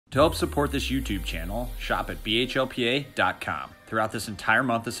To help support this YouTube channel, shop at bhlpa.com. Throughout this entire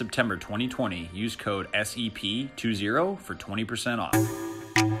month of September 2020, use code SEP20 for 20% off.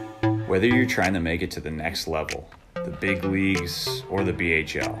 Whether you're trying to make it to the next level, the big leagues, or the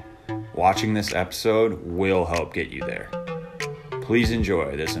BHL, watching this episode will help get you there. Please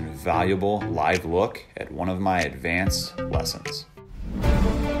enjoy this invaluable live look at one of my advanced lessons.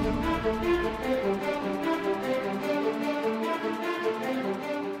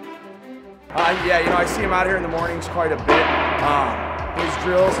 Yeah, I see him out here in the mornings quite a bit. His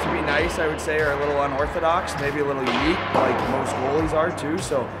drills, to be nice, I would say, are a little unorthodox, maybe a little unique, like most goalies are too.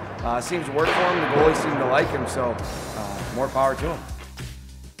 So seems to work for him. The goalies seem to like him, so more power to him.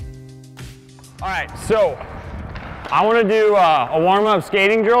 All right, so I want to do a warm-up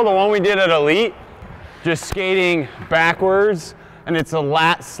skating drill, the one we did at Elite, just skating backwards, and it's a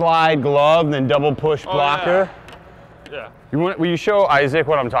lat slide glove, then double push blocker. Yeah. Will you show Isaac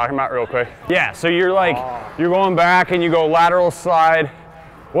what I'm talking about real quick? Yeah, so you're like, you're going back and you go lateral slide.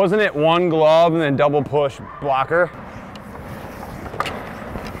 Wasn't it one glove and then double push blocker?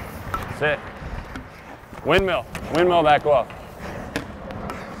 That's it. Windmill that glove.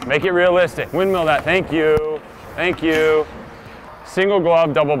 Make it realistic. Windmill that, thank you. Thank you. Single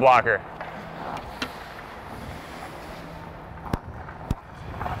glove, double blocker.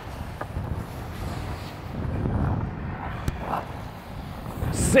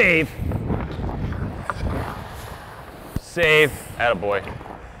 Save. Save. Attaboy.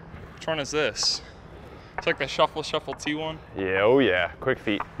 Which one is this? It's like the shuffle T one. Yeah, oh yeah, quick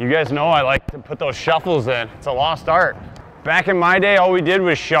feet. You guys know I like to put those shuffles in. It's a lost art. Back in my day, all we did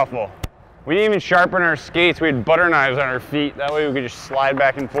was shuffle. We didn't even sharpen our skates. We had butter knives on our feet. That way we could just slide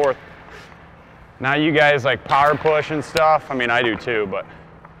back and forth. Now you guys like power push and stuff. I mean, I do too, but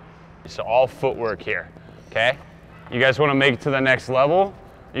it's all footwork here, okay? You guys wanna make it to the next level?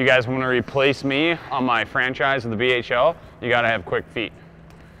 You guys want to replace me on my franchise of the BHL, you got to have quick feet.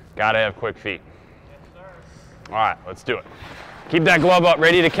 Got to have quick feet. Yes, sir. All right, let's do it. Keep that glove up,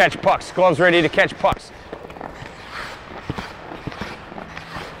 ready to catch pucks. Gloves ready to catch pucks.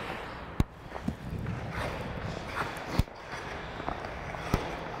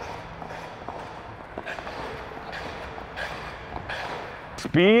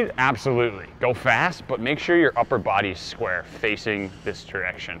 Speed, absolutely. Go fast, but make sure your upper body's square, facing this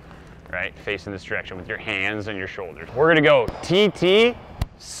direction, right? Facing this direction with your hands and your shoulders. We're gonna go TT,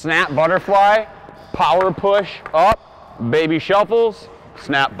 snap butterfly, power push up, baby shuffles,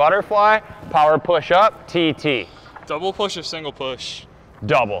 snap butterfly, power push up, TT. Double push or single push?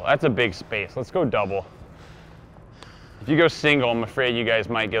 Double, that's a big space. Let's go double. If you go single, I'm afraid you guys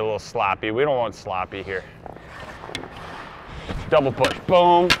might get a little sloppy. We don't want sloppy here. Double push,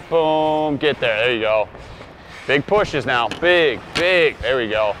 boom, boom, get there, there you go. Big pushes now, big, there we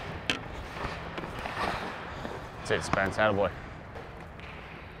go. That's it, Spence, attaboy.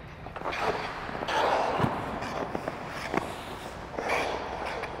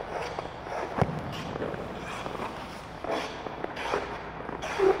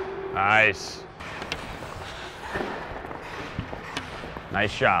 Nice.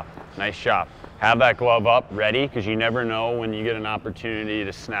 Nice shot, nice shot. Have that glove up, ready, because you never know when you get an opportunity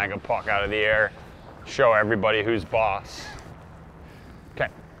to snag a puck out of the air. Show everybody who's boss. Okay.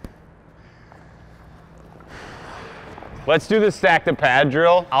 Let's do the stack the pad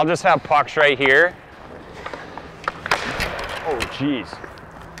drill. I'll just have pucks right here. Oh, jeez.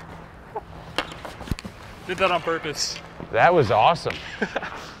 Did that on purpose. That was awesome.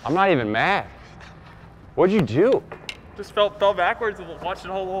 I'm not even mad. What'd you do? Just fell backwards and watched it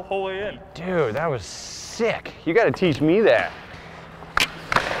the whole way in. Dude, that was sick. You gotta teach me that.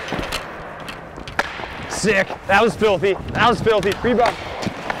 Sick. That was filthy. That was filthy. Rebound.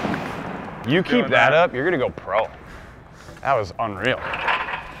 You keep that up, you're gonna go pro. That was unreal.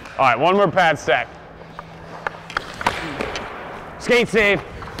 All right, one more pad stack. Skate save.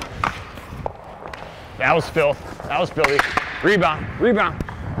 That was filth. That was filthy. Rebound. Rebound.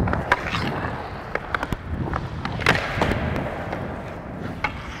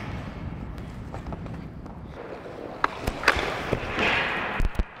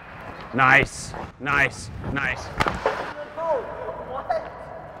 Nice, nice, nice. What?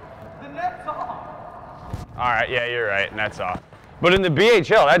 The net's off. All right, yeah, you're right, net's off. But in the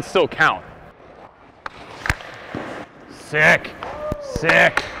BHL, that'd still count. Sick,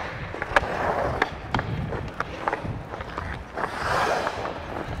 sick.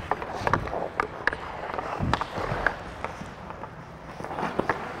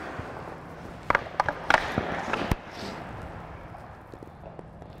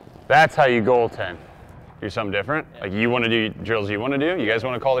 That's how you goaltend. Do something different? Yeah. Like you want to do drills you want to do? You guys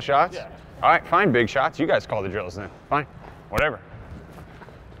want to call the shots? Yeah. All right, fine, big shots. You guys call the drills then. Fine, whatever.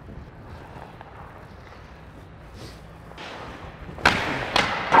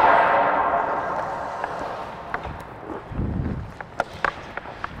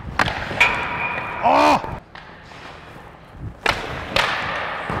 Oh!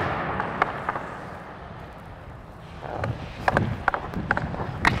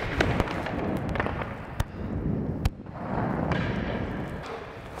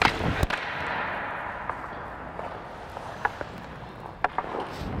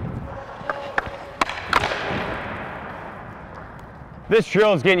 This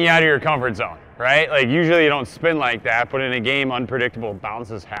drill is getting you out of your comfort zone, right? Like usually you don't spin like that, but in a game, unpredictable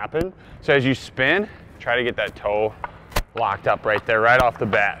bounces happen. So as you spin, try to get that toe locked up right there, right off the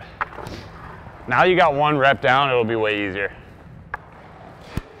bat. Now you got one rep down, it'll be way easier.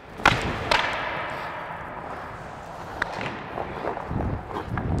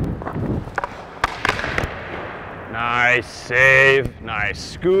 Nice save, nice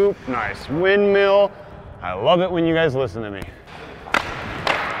scoop, nice windmill. I love it when you guys listen to me.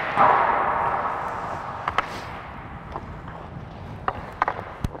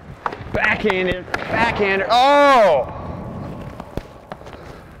 Backhanded, backhanded. Oh!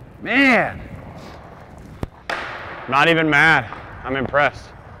 Man. Not even mad. I'm impressed.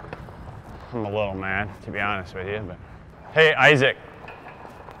 I'm a little mad, to be honest with you. But hey, Isaac.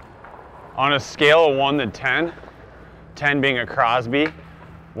 On a scale of 1 to 10, 10 being a Crosby,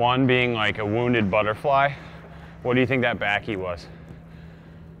 1 being like a wounded butterfly, what do you think that backy was?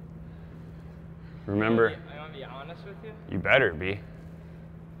 Remember? I want to be honest with you. You better be.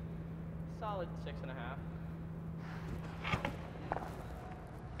 Solid 6.5.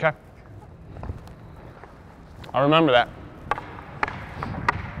 Okay. I'll remember that.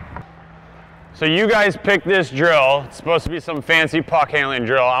 So you guys picked this drill. It's supposed to be some fancy puck handling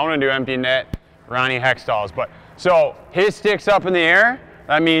drill. I want to do empty net, Ronnie Hextall's. But so his stick's up in the air.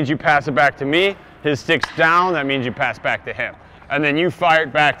 That means you pass it back to me. His stick's down. That means you pass back to him. And then you fire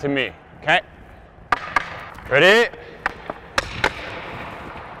it back to me. Okay? Ready?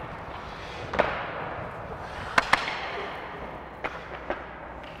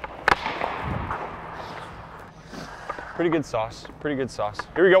 Pretty good sauce, pretty good sauce.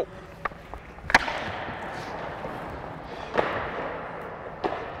 Here we go.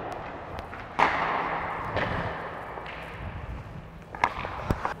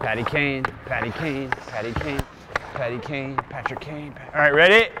 Patty Kane, Patty Kane, Patty Kane, Patty Kane, Patrick Kane. All right,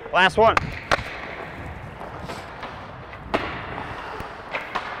 ready? Last one.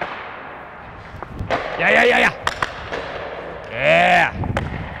 Yeah. Yeah.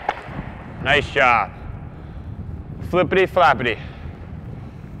 Nice job. Flippity flappity.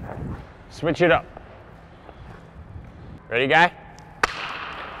 Switch it up. Ready, guy?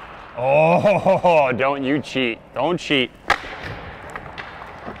 Oh, don't you cheat. Don't cheat.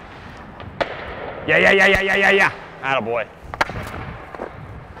 Yeah. Attaboy.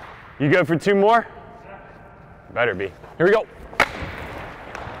 You good for 2 more? Better be. Here we go.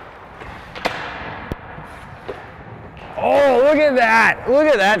 Oh, look at that. Look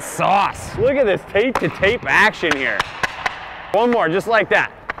at that sauce. Look at this tape to tape action here. One more, just like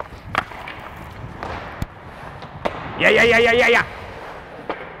that. Yeah.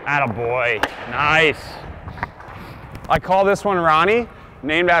 Attaboy. Nice. I call this one Ronnie,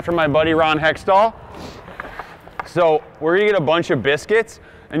 named after my buddy Ron Hextall. So we're gonna get a bunch of biscuits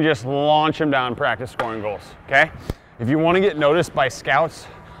and just launch them down practice scoring goals, okay? If you wanna get noticed by scouts,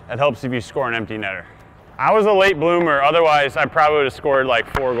 that helps if you score an empty netter. I was a late bloomer, otherwise I probably would have scored like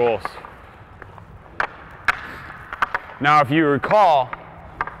 4 goals. Now if you recall,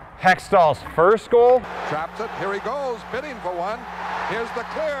 Hextall's first goal. Traps it, here he goes, bidding for one. Here's the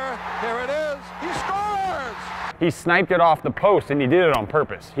clear, here it is, he scores! He sniped it off the post and he did it on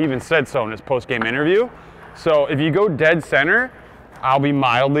purpose. He even said so in his post-game interview. So if you go dead center, I'll be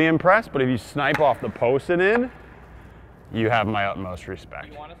mildly impressed, but if you snipe off the post and in, you have my utmost respect.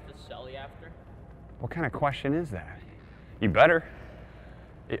 Do you want us to sell you after? What kind of question is that? You better.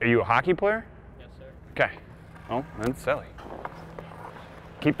 Are you a hockey player? Yes, sir. Okay. Oh, then silly.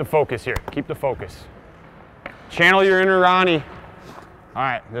 Keep the focus here. Keep the focus. Channel your inner Ronnie. All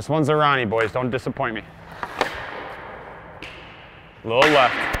right, this one's a Ronnie, boys. Don't disappoint me. Little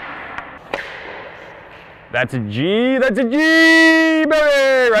left. That's a G. That's a G,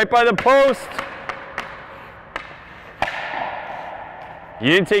 baby! Right by the post. You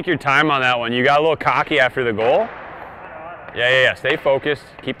didn't take your time on that one. You got a little cocky after the goal. Yeah. Stay focused.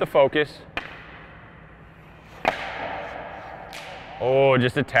 Keep the focus. Oh,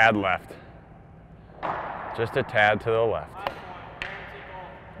 just a tad left. Just a tad to the left.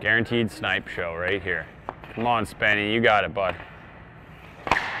 Guaranteed snipe show right here. Come on, Spenny, you got it, bud.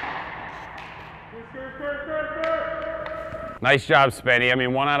 Nice job, Spenny. I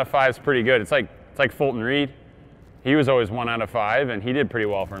mean, 1 out of 5 is pretty good. It's like Fulton Reed. He was always 1 out of 5, and he did pretty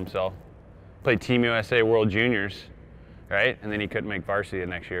well for himself. Played Team USA World Juniors, right? And then he couldn't make varsity the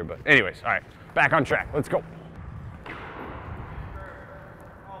next year. But anyways, all right, back on track. Let's go.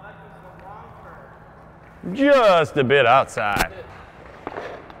 Just a bit outside.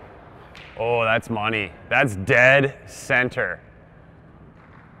 Oh, that's money. That's dead center.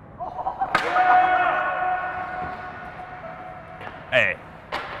 Hey,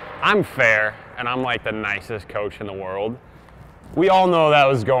 I'm fair, and I'm like the nicest coach in the world. We all know that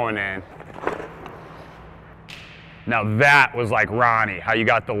was going in. Now that was like Ronnie, how you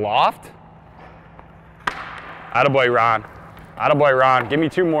got the loft. Attaboy, Ron. Attaboy, Ron. Give me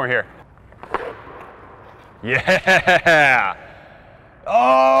 2 more here. Yeah.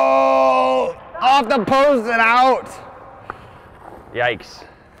 Oh, off the post and out. Yikes.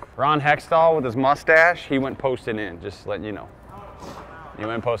 Ron Hextall with his mustache, he went posting in, just letting you know. He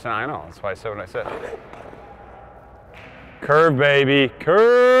went posting in, I know, that's why I said what I said. Curve, baby,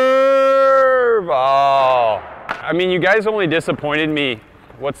 curve. Oh. I mean, you guys only disappointed me,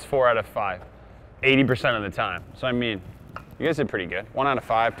 what's 4 out of 5? 80% of the time. So I mean, you guys did pretty good. 1 out of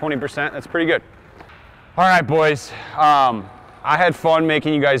 5, 20%, that's pretty good. All right, boys. I had fun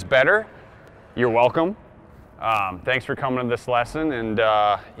making you guys better. You're welcome. Thanks for coming to this lesson, and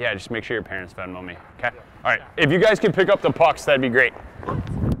yeah, just make sure your parents Venmo me, okay? All right, if you guys can pick up the pucks, that'd be great.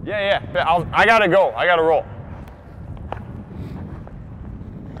 Yeah, I gotta go, I gotta roll.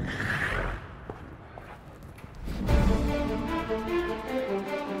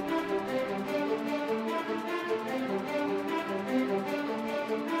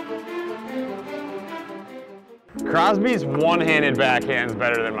 Crosby's one-handed backhand's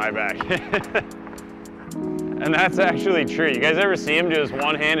better than my backhand. And that's actually true. You guys ever see him do his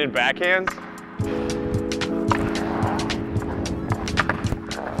one-handed backhands?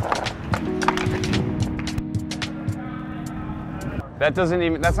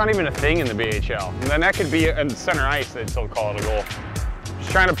 That's not even a thing in the BHL. And then that could be in center ice, they'd still call it a goal.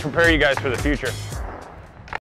 Just trying to prepare you guys for the future.